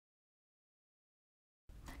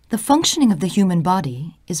The functioning of the human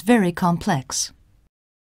body is very complex.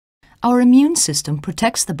 Our immune system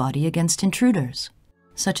protects the body against intruders,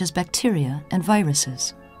 such as bacteria and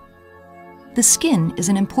viruses. The skin is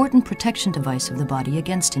an important protection device of the body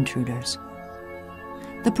against intruders.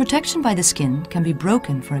 The protection by the skin can be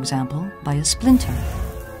broken, for example, by a splinter.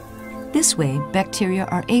 This way, bacteria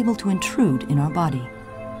are able to intrude in our body.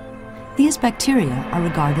 These bacteria are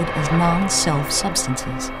regarded as non-self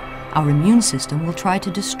substances. Our immune system will try to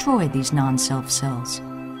destroy these non-self cells.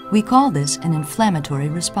 We call this an inflammatory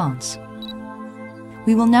response.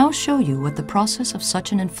 We will now show you what the process of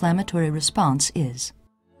such an inflammatory response is.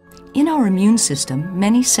 In our immune system,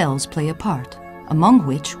 many cells play a part, among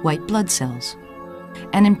which white blood cells.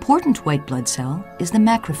 An important white blood cell is the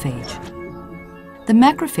macrophage. The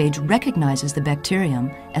macrophage recognizes the bacterium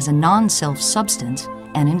as a non-self substance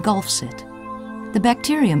and engulfs it. The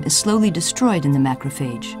bacterium is slowly destroyed in the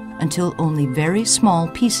macrophage until only very small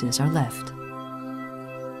pieces are left.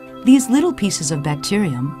 These little pieces of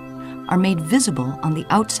bacterium are made visible on the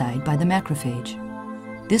outside by the macrophage.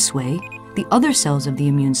 This way, the other cells of the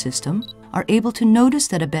immune system are able to notice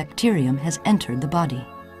that a bacterium has entered the body.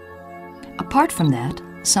 Apart from that,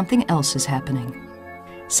 something else is happening.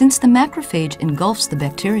 Since the macrophage engulfs the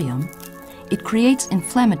bacterium, it creates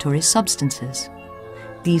inflammatory substances.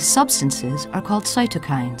 These substances are called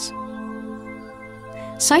cytokines.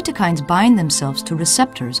 Cytokines bind themselves to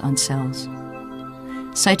receptors on cells.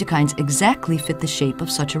 Cytokines exactly fit the shape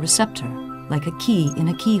of such a receptor, like a key in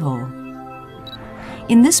a keyhole.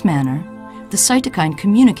 In this manner, the cytokine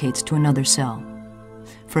communicates to another cell.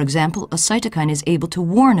 For example, a cytokine is able to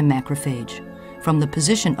warn a macrophage, from the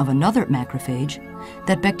position of another macrophage,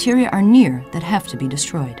 that bacteria are near that have to be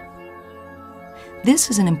destroyed.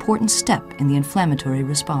 This is an important step in the inflammatory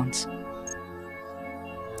response.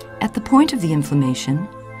 At the point of the inflammation,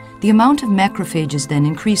 the amount of macrophages then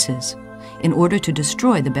increases in order to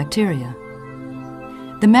destroy the bacteria.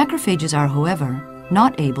 The macrophages are, however,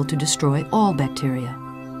 not able to destroy all bacteria.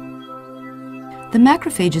 The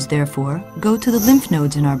macrophages, therefore, go to the lymph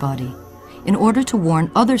nodes in our body in order to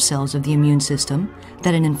warn other cells of the immune system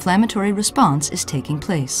that an inflammatory response is taking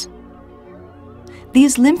place.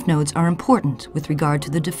 These lymph nodes are important with regard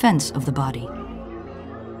to the defense of the body.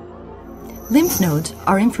 Lymph nodes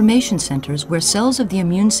are information centers where cells of the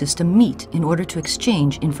immune system meet in order to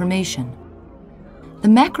exchange information. The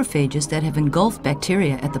macrophages that have engulfed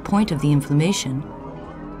bacteria at the point of the inflammation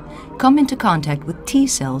come into contact with T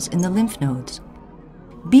cells in the lymph nodes.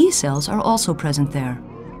 B cells are also present there.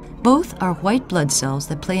 Both are white blood cells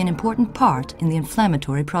that play an important part in the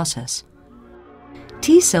inflammatory process.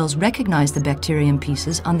 T cells recognize the bacterium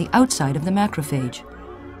pieces on the outside of the macrophage.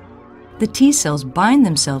 The T cells bind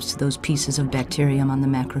themselves to those pieces of bacterium on the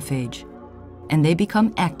macrophage, and they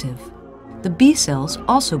become active. The B cells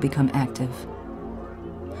also become active.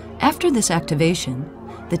 After this activation,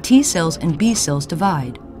 the T cells and B cells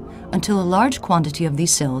divide until a large quantity of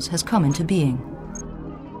these cells has come into being.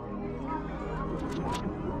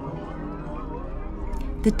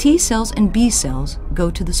 The T cells and B cells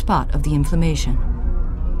go to the spot of the inflammation.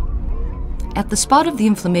 At the spot of the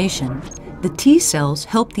inflammation, the T cells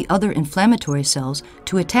help the other inflammatory cells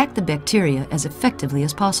to attack the bacteria as effectively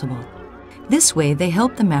as possible. This way, they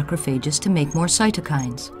help the macrophages to make more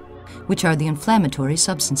cytokines, which are the inflammatory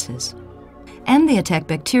substances. And they attack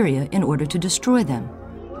bacteria in order to destroy them.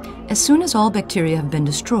 As soon as all bacteria have been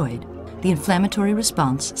destroyed, the inflammatory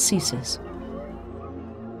response ceases.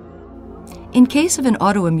 In case of an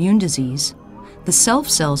autoimmune disease, the self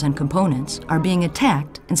cells and components are being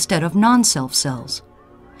attacked instead of non-self cells.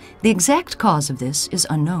 The exact cause of this is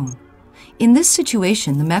unknown. In this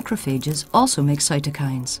situation, the macrophages also make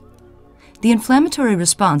cytokines. The inflammatory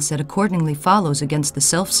response that accordingly follows against the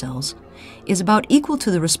self cells is about equal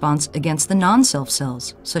to the response against the non-self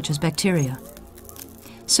cells, such as bacteria.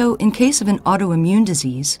 So, in case of an autoimmune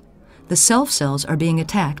disease, the self cells are being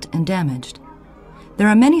attacked and damaged. There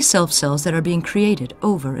are many self cells that are being created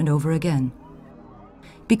over and over again.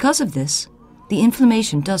 Because of this, the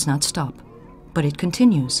inflammation does not stop, but it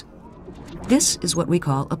continues. This is what we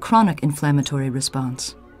call a chronic inflammatory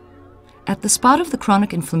response. At the spot of the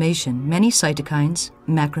chronic inflammation, many cytokines,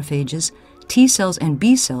 macrophages, T cells and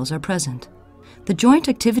B cells are present. The joint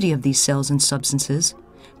activity of these cells and substances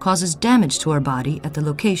causes damage to our body at the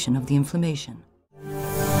location of the inflammation.